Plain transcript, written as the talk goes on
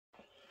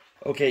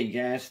Okay,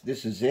 you guys,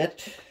 this is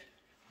it.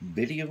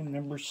 Video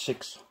number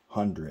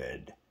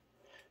 600.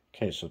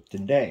 Okay, so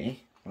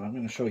today, I'm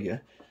going to show you,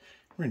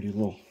 we're going to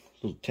do a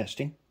little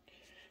testing.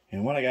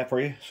 And what I got for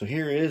you, so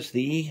here is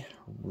the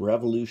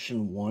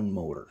Revolution 1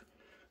 motor.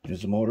 It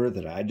is a motor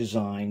that I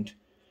designed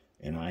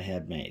and I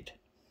had made.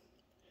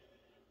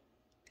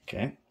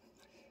 Okay.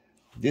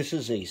 This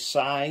is a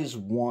size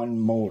 1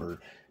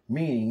 motor,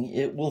 meaning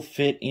it will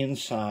fit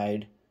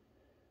inside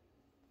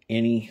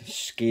any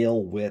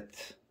scale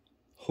width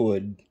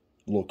hood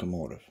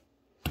locomotive.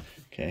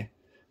 Okay,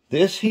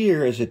 this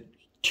here is a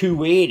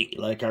 280,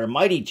 like our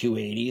mighty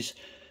 280s,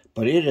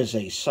 but it is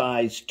a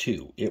size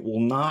 2. It will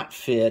not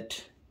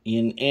fit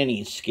in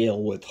any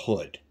scale width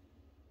hood.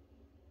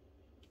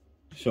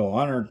 So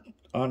on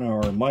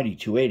our mighty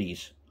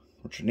 280s,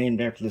 which are named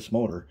after this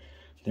motor,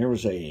 there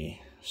was a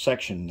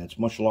section that's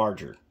much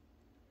larger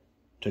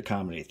to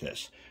accommodate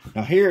this.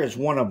 Now here is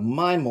one of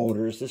my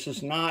motors. This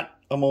is not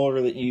a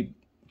motor that you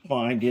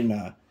find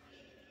in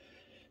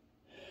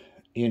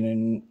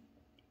an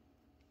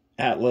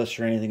Atlas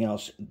or anything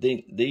else.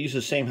 They use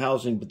the same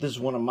housing, but this is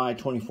one of my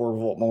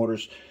 24-volt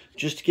motors,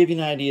 just to give you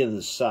an idea of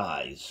the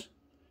size.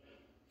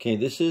 Okay,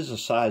 this is a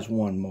size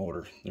 1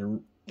 motor.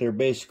 They're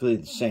basically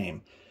the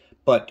same,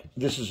 but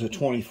this is a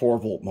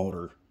 24-volt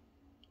motor.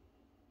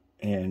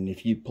 And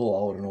if you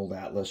pull out an old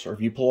Atlas, or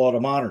if you pull out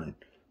a modern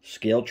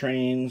scale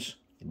trains,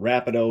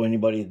 Rapido,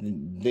 anybody,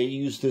 they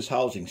use this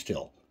housing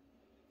still.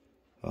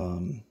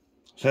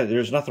 So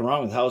there's nothing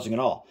wrong with housing at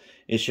all.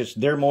 It's just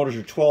their motors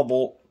are 12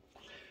 volt,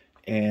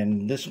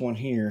 and this one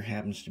here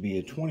happens to be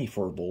a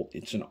 24 volt.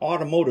 It's an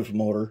automotive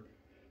motor,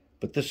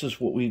 but this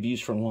is what we've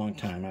used for a long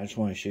time. I just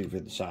want to show you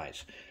for the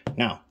size.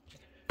 Now,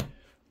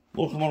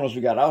 locomotives we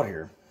got out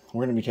here,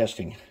 we're going to be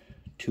testing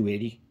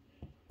 280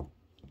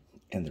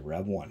 and the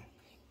REV1.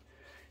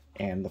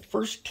 And the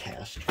first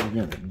test we're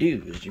going to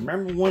do is, you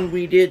remember when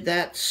we did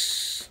that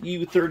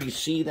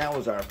U30C? That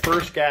was our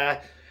first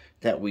guy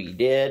that we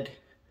did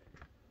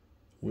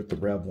with the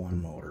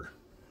REV1 motor.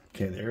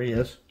 Okay, there he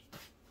is.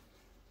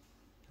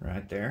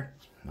 Right there.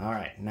 All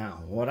right,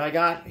 now what I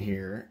got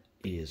here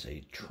is a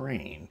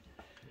train.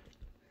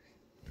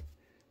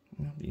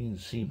 Well, you can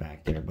see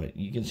back there, but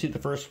you can see the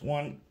first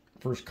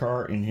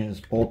car in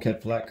his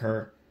bulkhead flat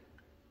car.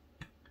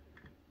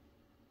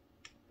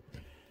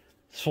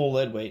 It's full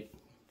lead weight.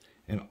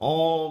 And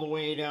all the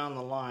way down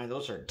the line,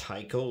 those are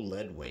Tyco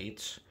lead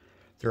weights.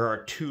 There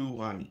are 2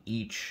 on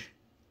each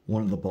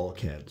one of the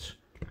bulkheads.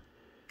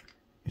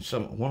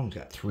 One of them's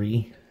got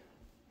 3.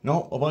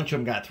 No, a bunch of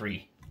them got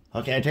 3.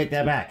 Okay, I take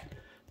that back.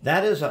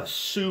 That is a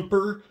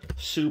super,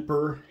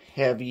 super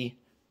heavy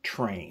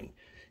train.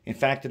 In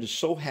fact, it is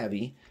so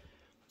heavy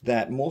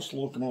that most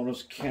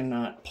locomotives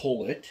cannot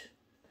pull it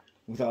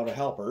without a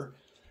helper.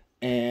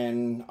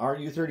 And our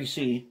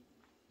U30C,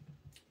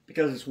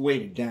 because it's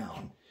weighted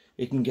down,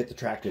 it can get the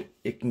friction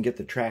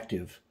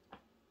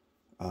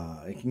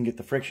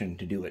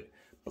to do it.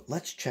 But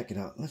let's check it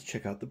out. Let's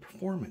check out the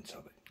performance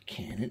of it.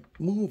 Can it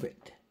move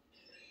it?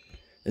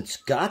 It's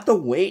got the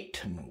weight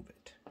to move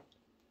it.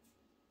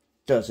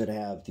 Does it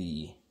have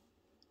the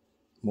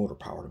motor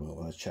power to move?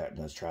 Let's try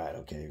it.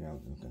 Okay, now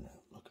I'm gonna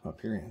look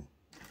up here.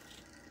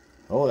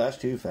 Oh, that's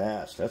too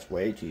fast. That's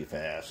way too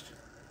fast.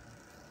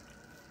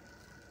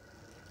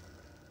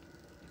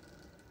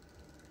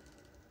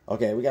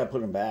 Okay, we gotta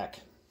put him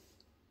back.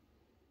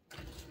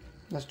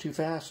 That's too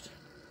fast.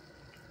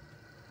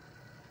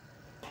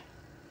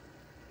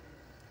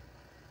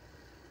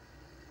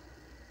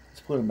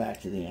 Let's put him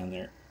back to the end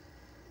there.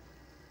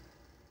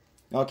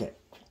 Okay,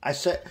 I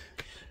set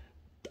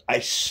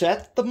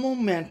the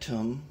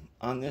momentum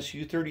on this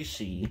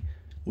U30C,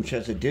 which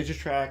has a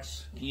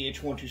Digitrax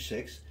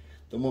DH126.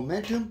 The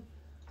momentum,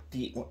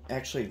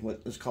 actually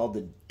what is called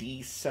the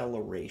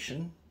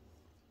deceleration,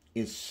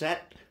 is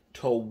set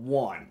to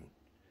 1.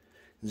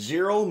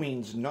 0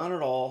 means none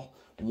at all.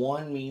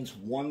 1 means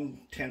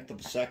 1/10 of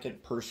a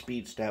second per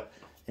speed step,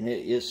 and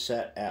it is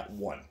set at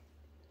 1.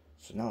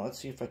 So now let's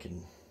see if I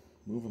can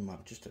move them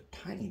up just a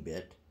tiny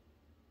bit.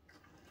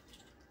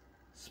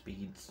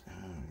 Speeds,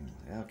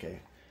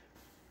 okay.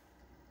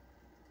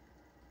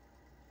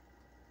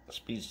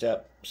 Speed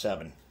step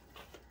 7.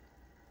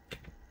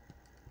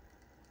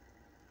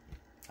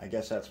 I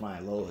guess that's my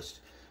lowest.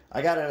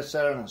 I got it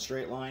set on a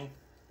straight line.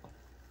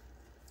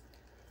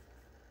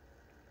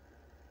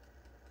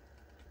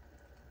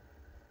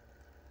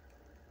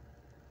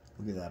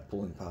 Look at that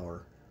pulling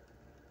power.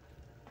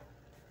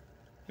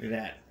 Look at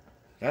that.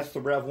 That's the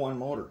REV1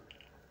 motor.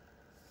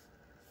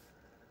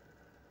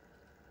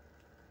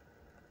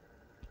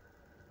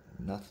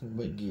 Nothing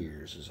but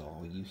gears is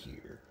all you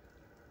hear.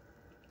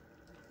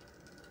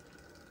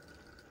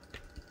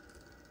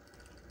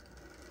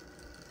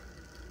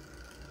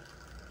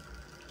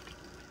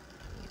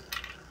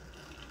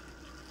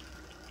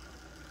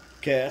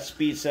 Okay, that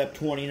speed step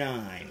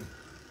 29.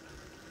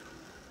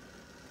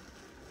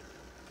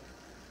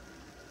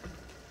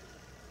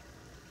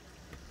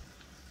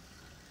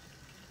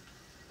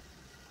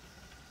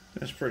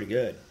 That's pretty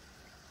good.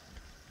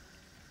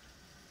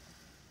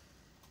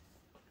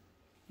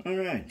 All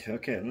right,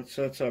 okay, let's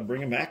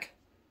bring him back.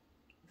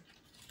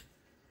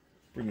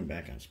 Bring him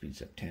back on speed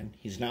step 10.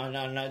 He's now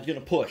he's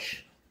gonna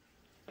push.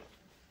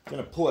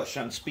 Gonna push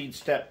on speed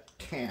step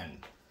 10.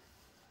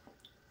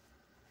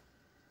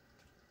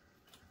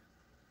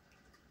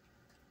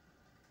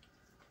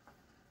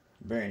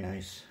 Very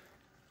nice.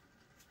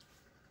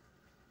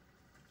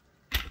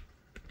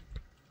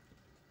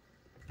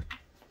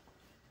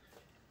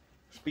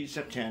 Speed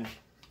step 10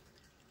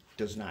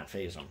 does not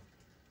phase him.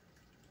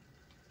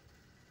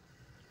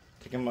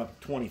 Take him up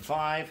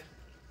 25.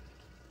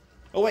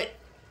 Oh wait,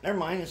 never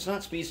mind, it's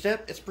not speed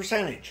step, it's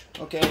percentage.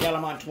 Okay, I got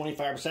him on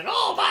 25%.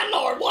 Oh my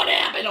lord, what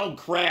happened? Oh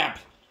crap.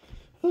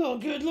 Oh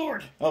good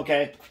lord.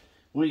 Okay,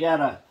 we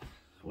got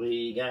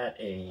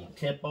a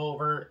tip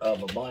over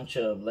of a bunch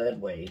of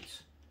lead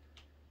weights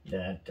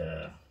that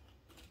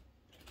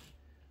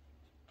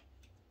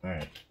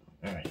alright,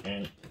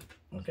 and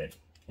okay,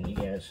 and you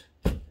guys,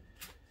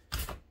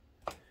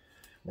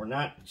 we're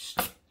not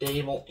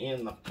stable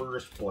in the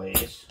first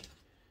place.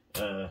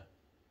 I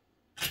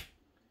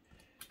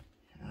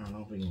don't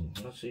know if we can,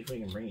 let's see if we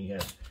can bring you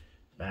guys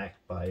back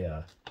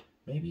by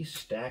maybe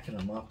stacking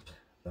them up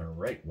the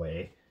right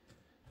way,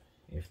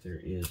 if there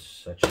is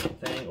such a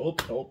thing. Oh,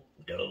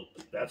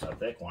 that's a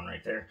thick one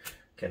right there.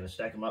 Okay, let's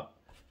stack them up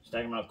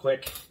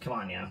quick. Come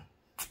on, yeah.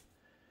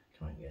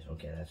 Come on, you guys.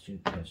 Okay,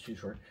 that's too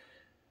short.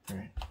 All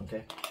right,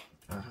 okay.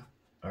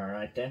 All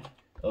right then.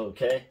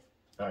 Okay.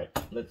 All right,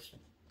 let's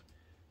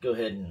go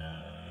ahead and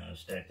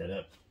stack that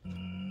up.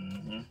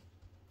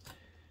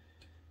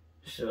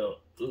 So,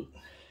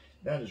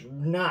 that is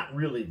not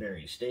really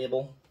very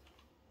stable,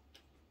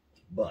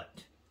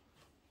 but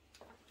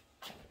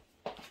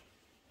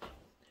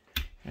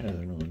that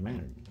doesn't really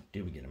matter.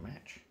 Did we get a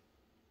match?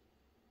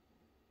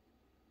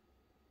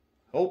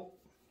 Oh,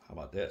 how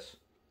about this?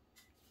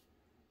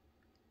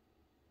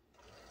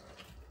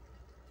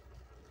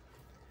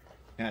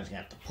 Now he's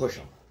going to have to push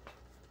him.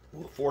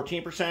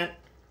 14%.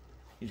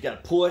 He's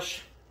got to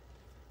push.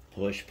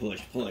 Push,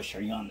 push, push.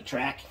 Are you on the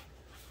track?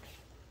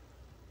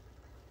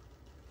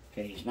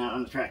 Okay, he's not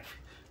on the track.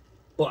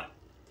 But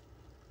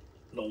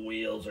the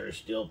wheels are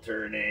still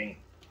turning.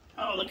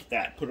 Oh, look at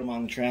that. Put him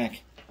on the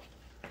track.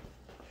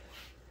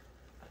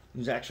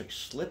 He's actually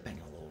slipping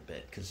a little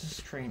bit because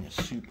this train is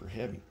super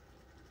heavy.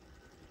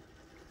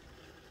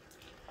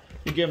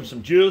 You give him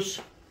some juice.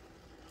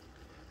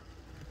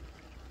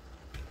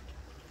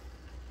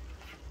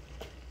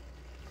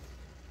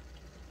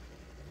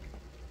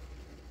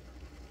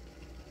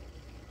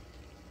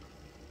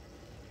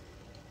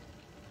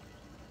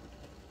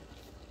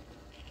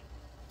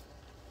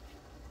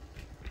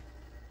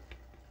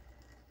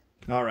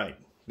 All right,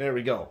 there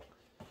we go.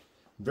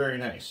 Very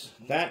nice.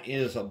 That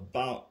is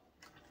about,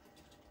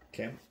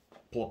 okay,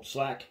 pull up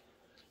slack.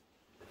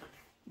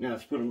 Now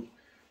let's put them,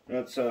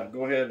 let's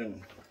go ahead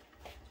and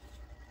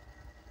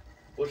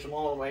push them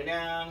all the way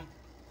down.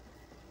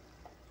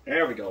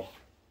 There we go.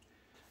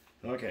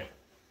 Okay,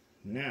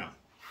 now,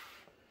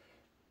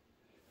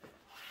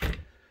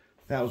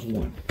 that was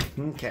one.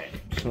 Okay,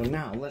 so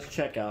now let's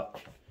check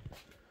out,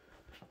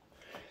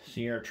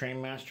 see our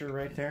Trainmaster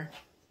right there?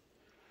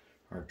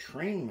 Our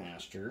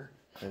Trainmaster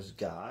has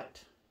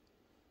got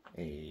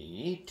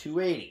a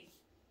 280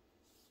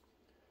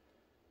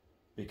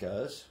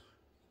 because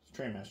it's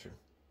Trainmaster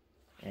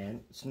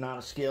and it's not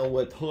a scale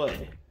width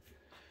hood.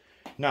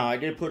 Now I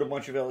did put a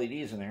bunch of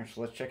LEDs in there,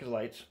 so let's check his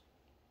lights.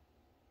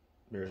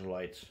 There's the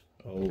lights.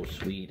 Oh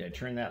sweet! I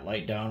turned that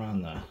light down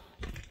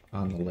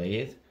on the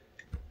lathe.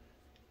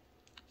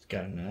 It's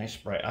got a nice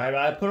bright.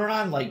 I put it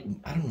on like,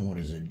 I don't know what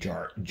is it,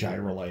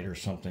 gyro light or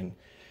something.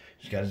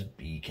 He's got his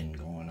beacon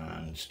going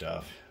on and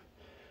stuff.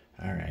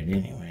 Alright,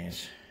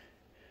 anyways.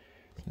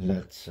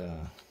 Let's,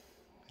 oh,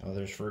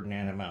 there's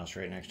Ferdinand and Mouse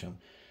right next to him.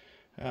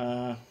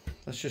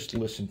 Let's just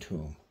listen to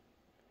him.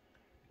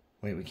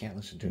 Wait, we can't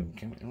listen to him.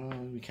 Can we? Well,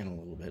 we can a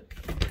little bit.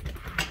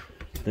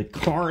 The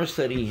chorus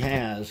that he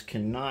has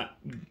cannot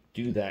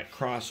do that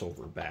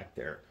crossover back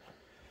there.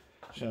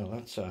 So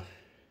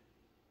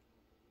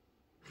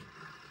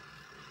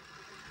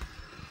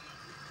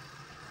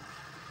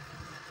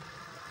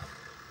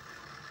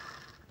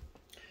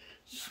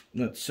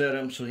let's set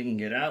him so he can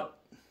get out.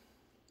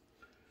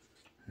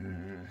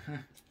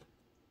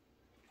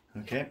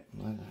 Okay,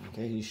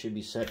 okay, he should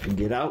be set to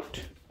get out.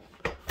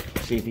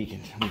 See if we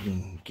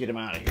can get him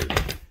out of here.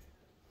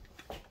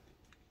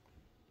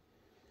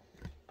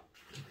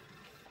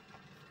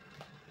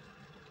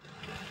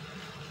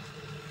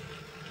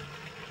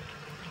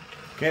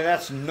 Okay,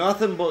 that's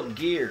nothing but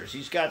gears.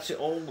 He's got,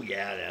 oh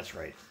yeah, that's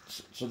right.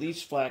 So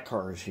these flat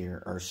cars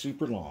here are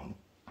super long.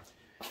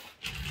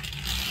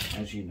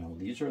 As you know,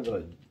 these are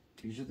the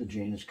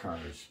Janus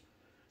cars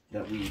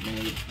that we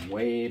made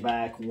way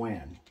back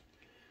when.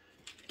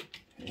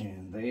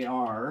 And they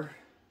are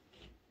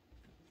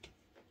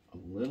a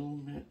little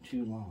bit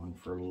too long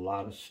for a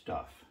lot of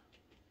stuff.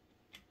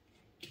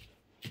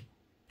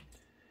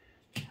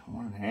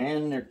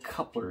 And their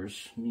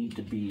couplers need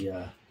to be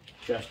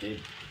adjusted.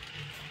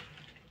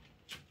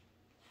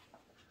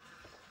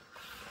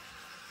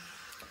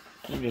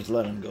 You just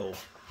let them go.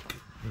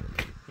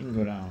 You can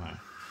go down on.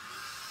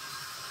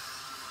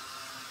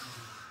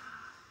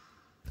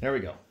 There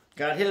we go.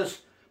 Got his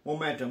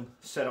momentum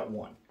set at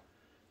 1.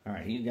 All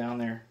right, he's down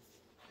there.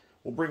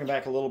 We'll bring it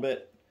back a little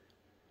bit.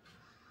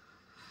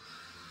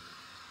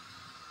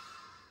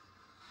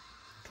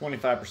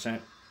 25%.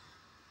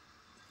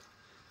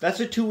 That's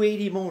a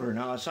 280 motor.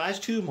 Now, a size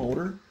 2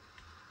 motor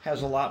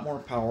has a lot more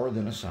power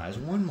than a size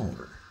 1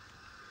 motor.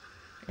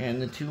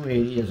 And the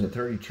 280 is a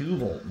 32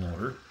 volt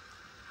motor.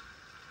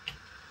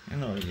 I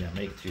know he's gonna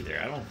make it through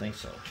there. I don't think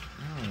so.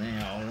 Oh,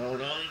 no,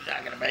 he's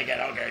not gonna make it.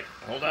 Okay,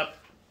 hold up.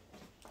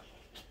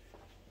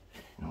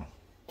 No.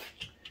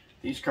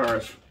 These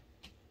cars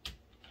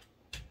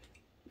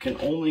can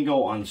only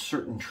go on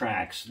certain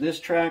tracks. This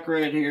track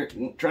right here,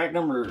 track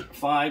number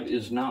 5,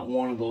 is not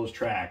one of those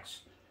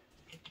tracks.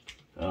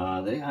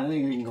 I think they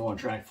can go on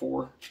track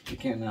 4. They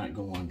cannot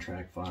go on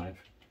track 5.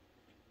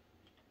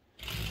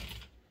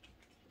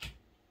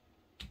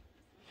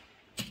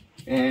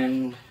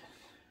 And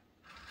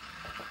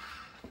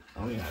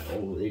oh yeah,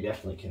 no, they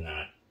definitely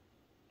cannot.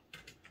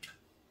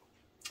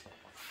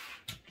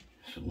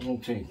 So we'll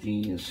take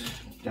these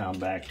down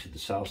back to the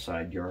south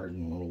side yard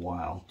in a little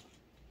while,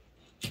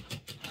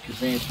 because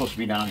they ain't supposed to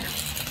be down here.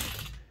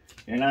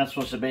 You're not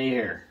supposed to be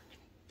here.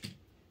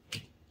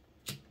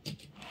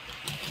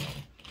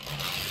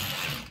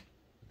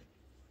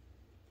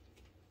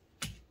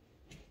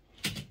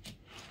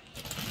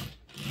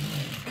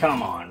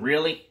 Come on,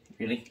 really?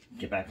 Really?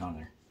 Get back on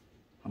there.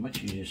 How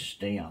much you just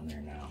stay on there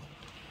now?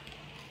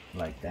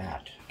 Like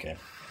that. Okay.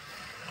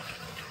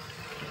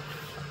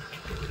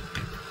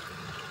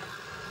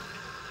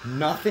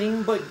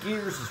 Nothing but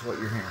gears is what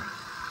you're hearing.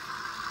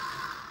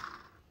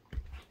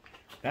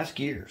 That's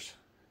gears.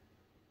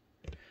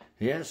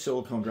 Yeah,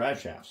 silicone drive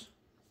shafts.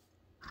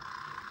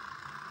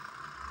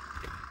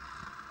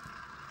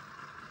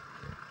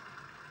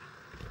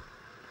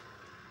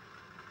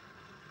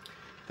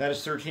 That is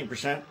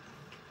 13%.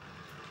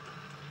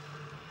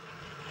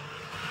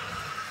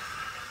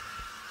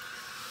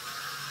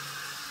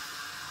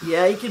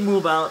 Yeah, you can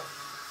move out.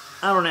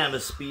 I don't have a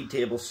speed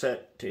table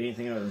set to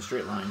anything other than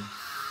straight line.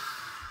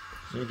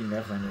 So you can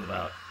definitely move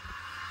out.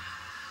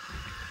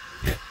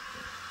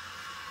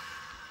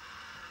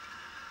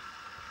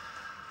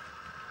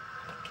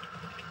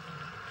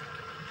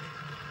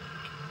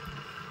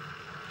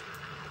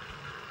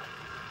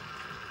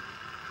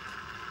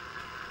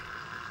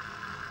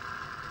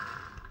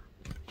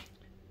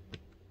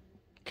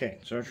 Okay,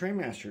 so our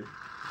Trainmaster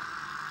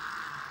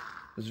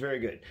is very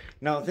good.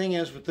 Now the thing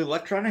is, with the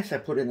electronics I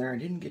put in there, I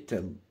didn't get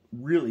to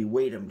really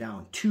weight them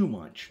down too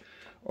much,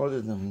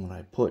 other than what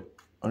I put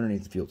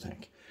underneath the fuel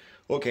tank.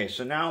 Okay,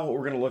 so now what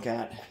we're going to look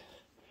at, I'm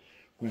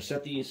going to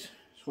set these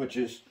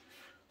switches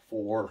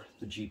for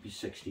the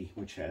GP60,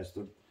 which has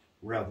the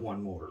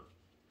REV1 motor.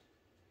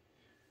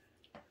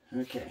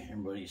 Okay,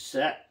 everybody's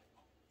set.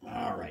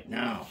 All right,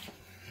 now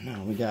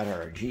we got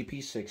our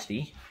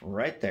GP60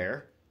 right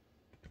there.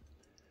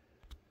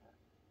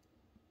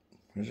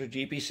 There's our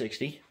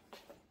GP60.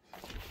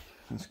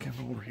 Let's come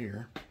over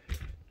here.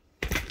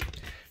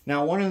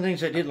 Now, one of the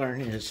things I did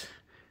learn is,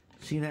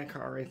 see that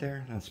car right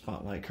there? That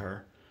spotlight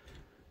car.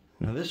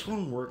 Now, this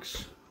one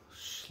works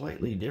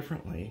slightly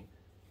differently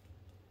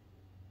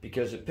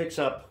because it picks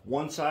up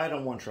one side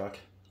on one truck,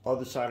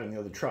 other side on the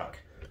other truck.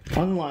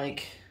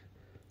 Unlike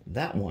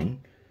that one,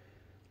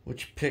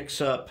 which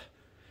picks up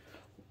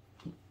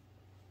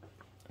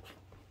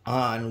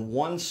on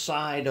one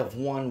side of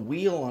one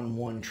wheel on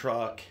one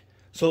truck.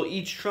 So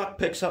each truck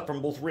picks up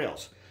from both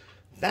rails.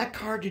 That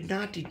car did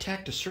not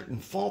detect a certain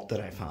fault that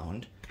I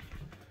found,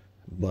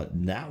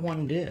 but that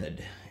one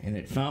did, and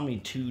it found me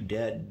 2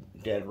 dead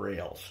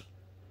rails.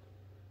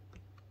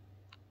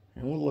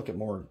 And we'll look at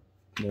more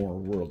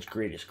world's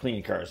greatest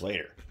cleaning cars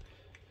later,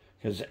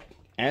 because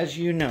as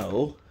you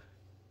know,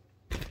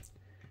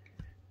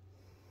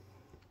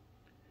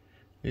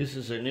 this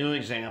is a new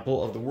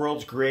example of the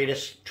world's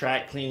greatest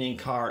track cleaning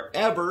car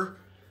ever,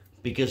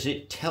 because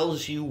it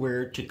tells you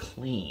where to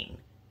clean.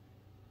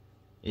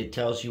 It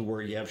tells you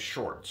where you have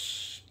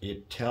shorts.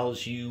 It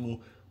tells you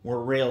where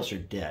rails are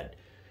dead.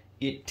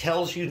 It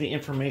tells you the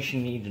information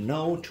you need to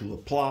know to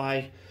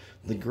apply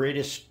the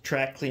greatest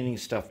track cleaning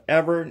stuff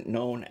ever,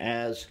 known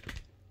as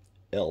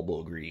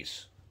elbow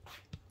grease.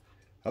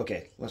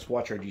 Okay, let's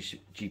watch our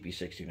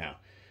GP60 now.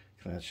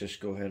 Let's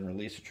just go ahead and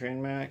release the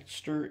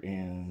Trainmaster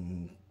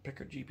and pick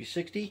our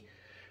GP60.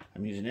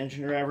 I'm using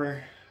engine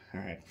driver.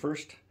 All right,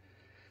 first,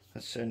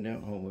 let's send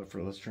down,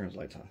 let's turn his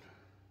lights on.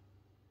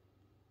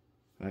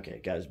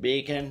 Okay, got his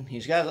beacon.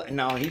 He's got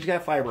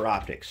fiber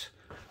optics,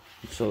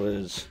 so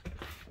his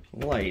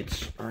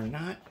lights are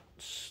not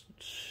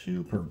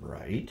super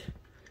bright,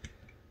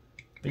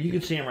 but you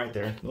can see them right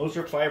there. Those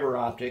are fiber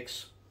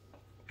optics,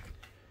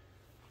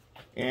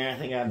 and I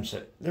think I have them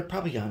set. They're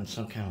probably on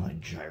some kind of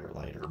like gyro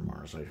light or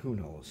Mars light. Who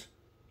knows?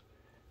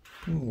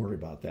 We'll worry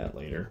about that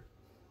later.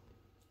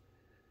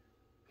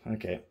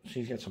 Okay, so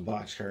he's got some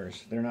box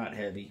cars. They're not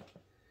heavy,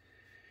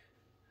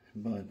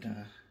 but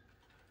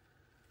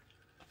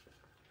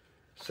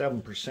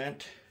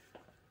 7%.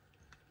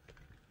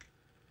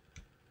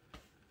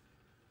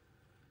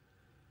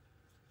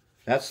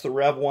 That's the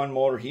REV1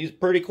 motor. He's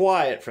pretty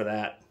quiet for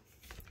that.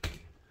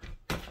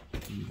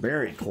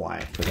 Very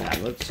quiet for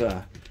that. Let's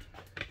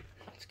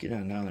get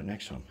on now to the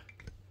next one.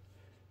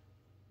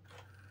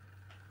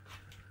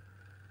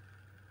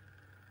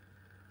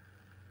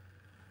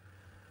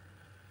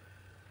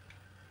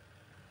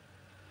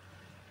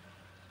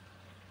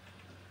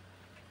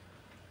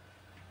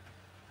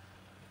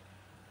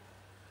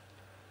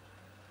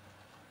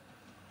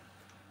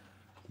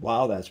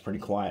 Wow, that's pretty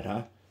quiet,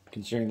 huh?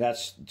 Considering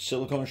that's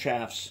silicone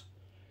shafts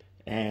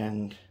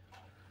and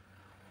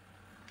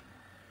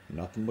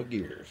nothing but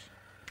gears.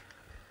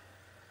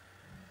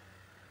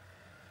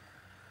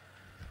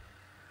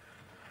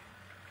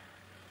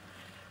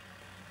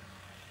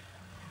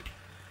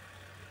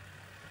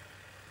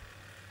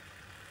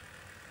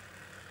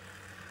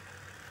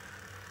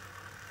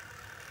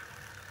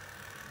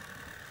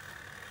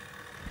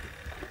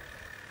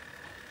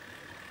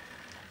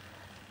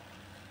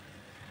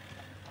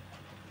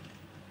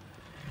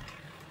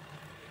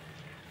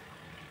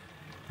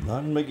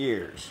 Nothing but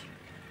gears.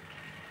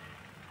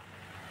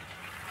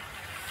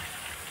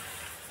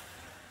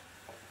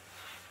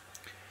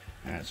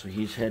 Alright, so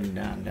he's heading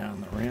down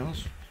the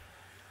rails.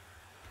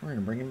 We're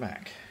going to bring him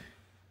back.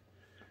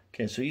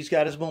 Okay, so he's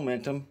got his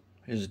momentum,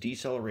 his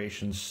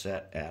deceleration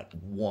set at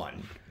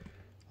 1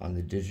 on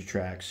the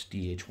Digitrax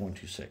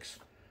DH126.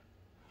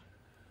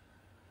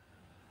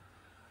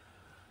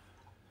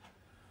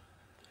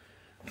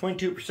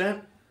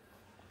 %.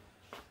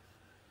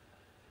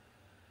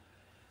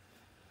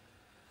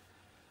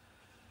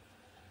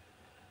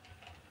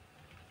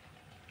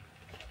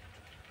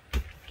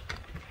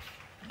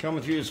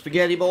 Coming through the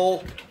spaghetti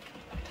bowl.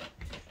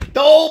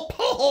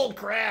 Oh,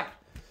 crap.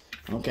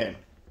 Okay.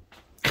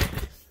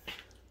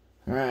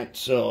 Alright,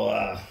 so,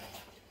 I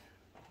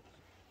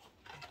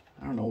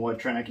don't know what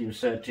track he was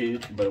set to,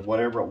 but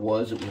whatever it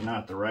was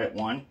not the right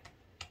one,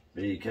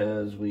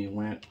 because we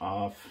went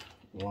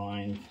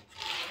offline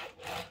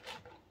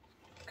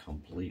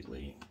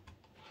completely.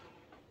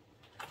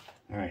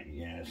 Alright,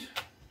 you guys.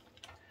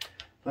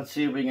 Let's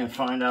see if we can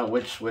find out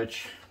which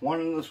switch.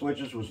 One of the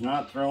switches was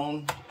not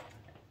thrown.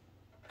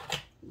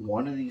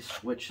 One of these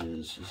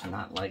switches is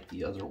not like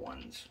the other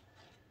ones.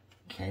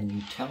 Can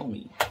you tell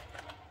me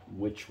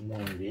which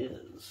one it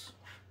is?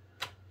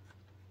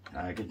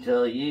 I can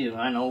tell you,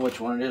 I know which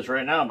one it is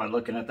right now by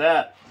looking at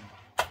that.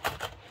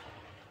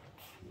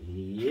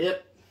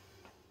 Yep.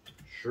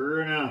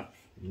 Sure enough,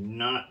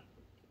 not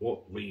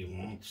what we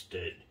once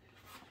did.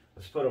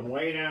 Let's put them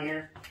way down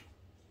here.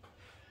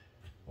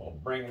 We'll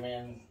bring them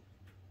in.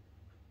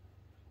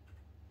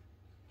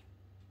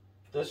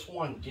 This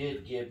one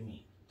did give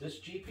me, this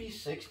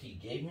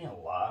GP60 gave me a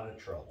lot of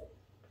trouble.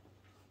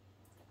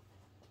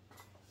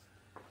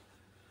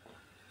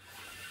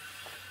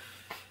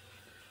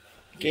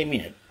 Gave me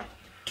a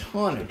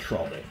ton of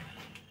trouble.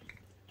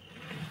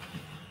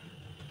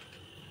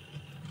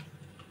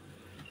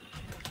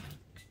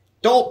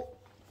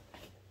 Dope!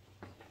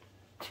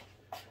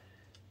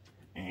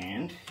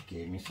 And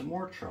gave me some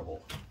more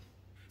trouble.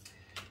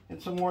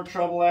 And some more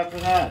trouble after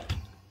that.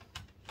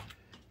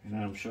 And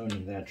I'm showing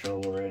you that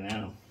trouble right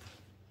now.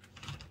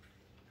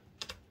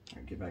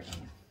 Alright, get back on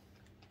there.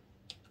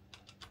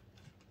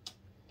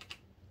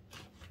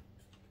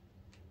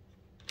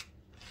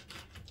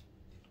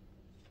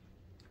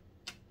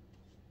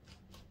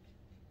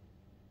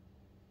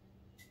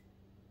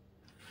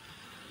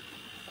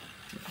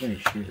 Let's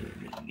make sure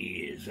that it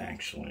is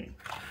actually.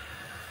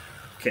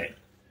 Okay.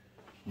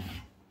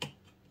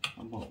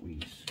 How about we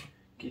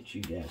get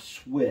you guys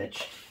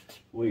switched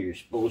where you're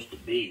supposed to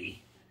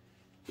be.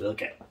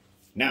 Okay.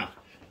 Now,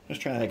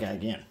 let's try that guy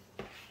again.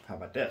 How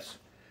about this?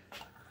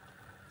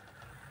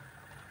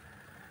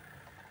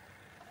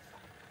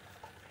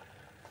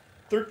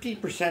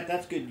 %,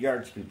 that's good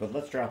yard speed, but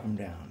let's drop him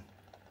down.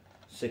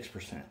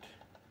 6%.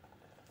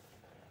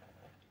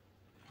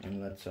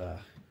 And let's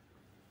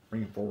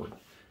bring it forward.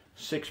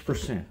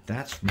 6%.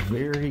 That's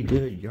very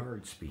good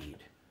yard speed.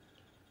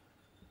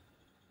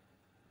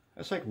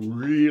 That's like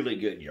really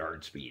good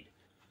yard speed.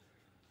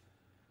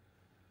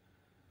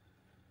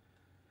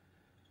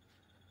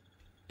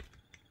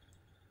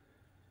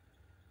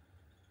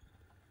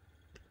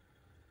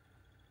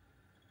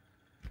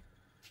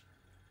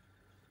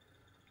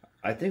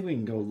 I think we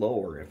can go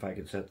lower if I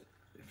could set,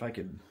 if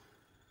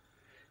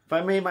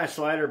I made my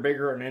slider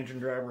bigger on engine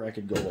driver, I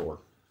could go lower.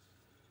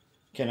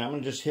 Okay, now I'm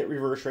going to just hit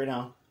reverse right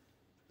now.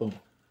 Boom.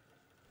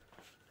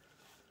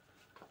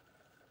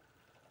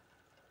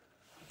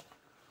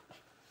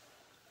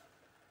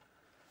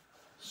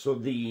 So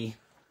the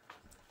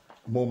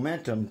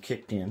momentum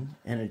kicked in,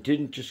 and it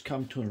didn't just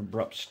come to an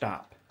abrupt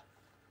stop.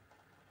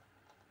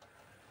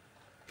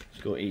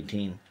 Let's go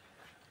 18.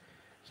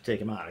 Let's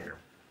take him out of here.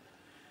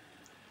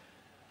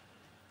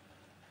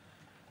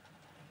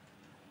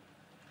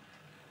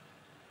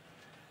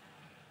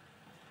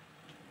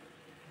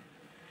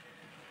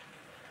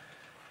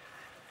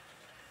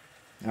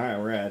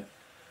 All right,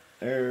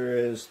 there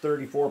is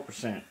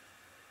 34%.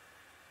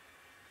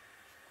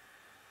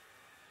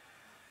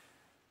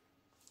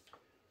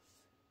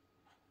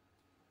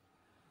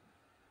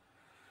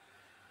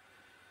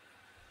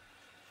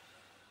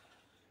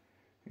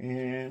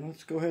 And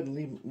let's go ahead and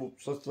leave. We're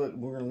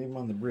going to leave them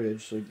on the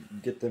bridge so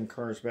get them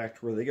cars back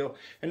to where they go.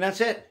 And that's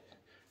it.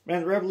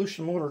 Man, the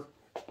Revolution motor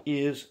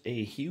is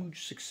a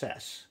huge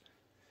success.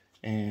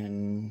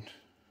 And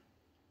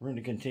we're going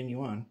to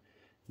continue on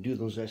and do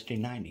those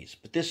ST90s.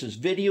 But this is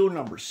video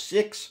number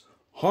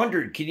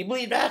 600. Can you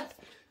believe that?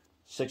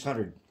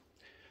 600.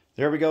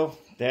 There we go.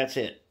 That's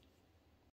it.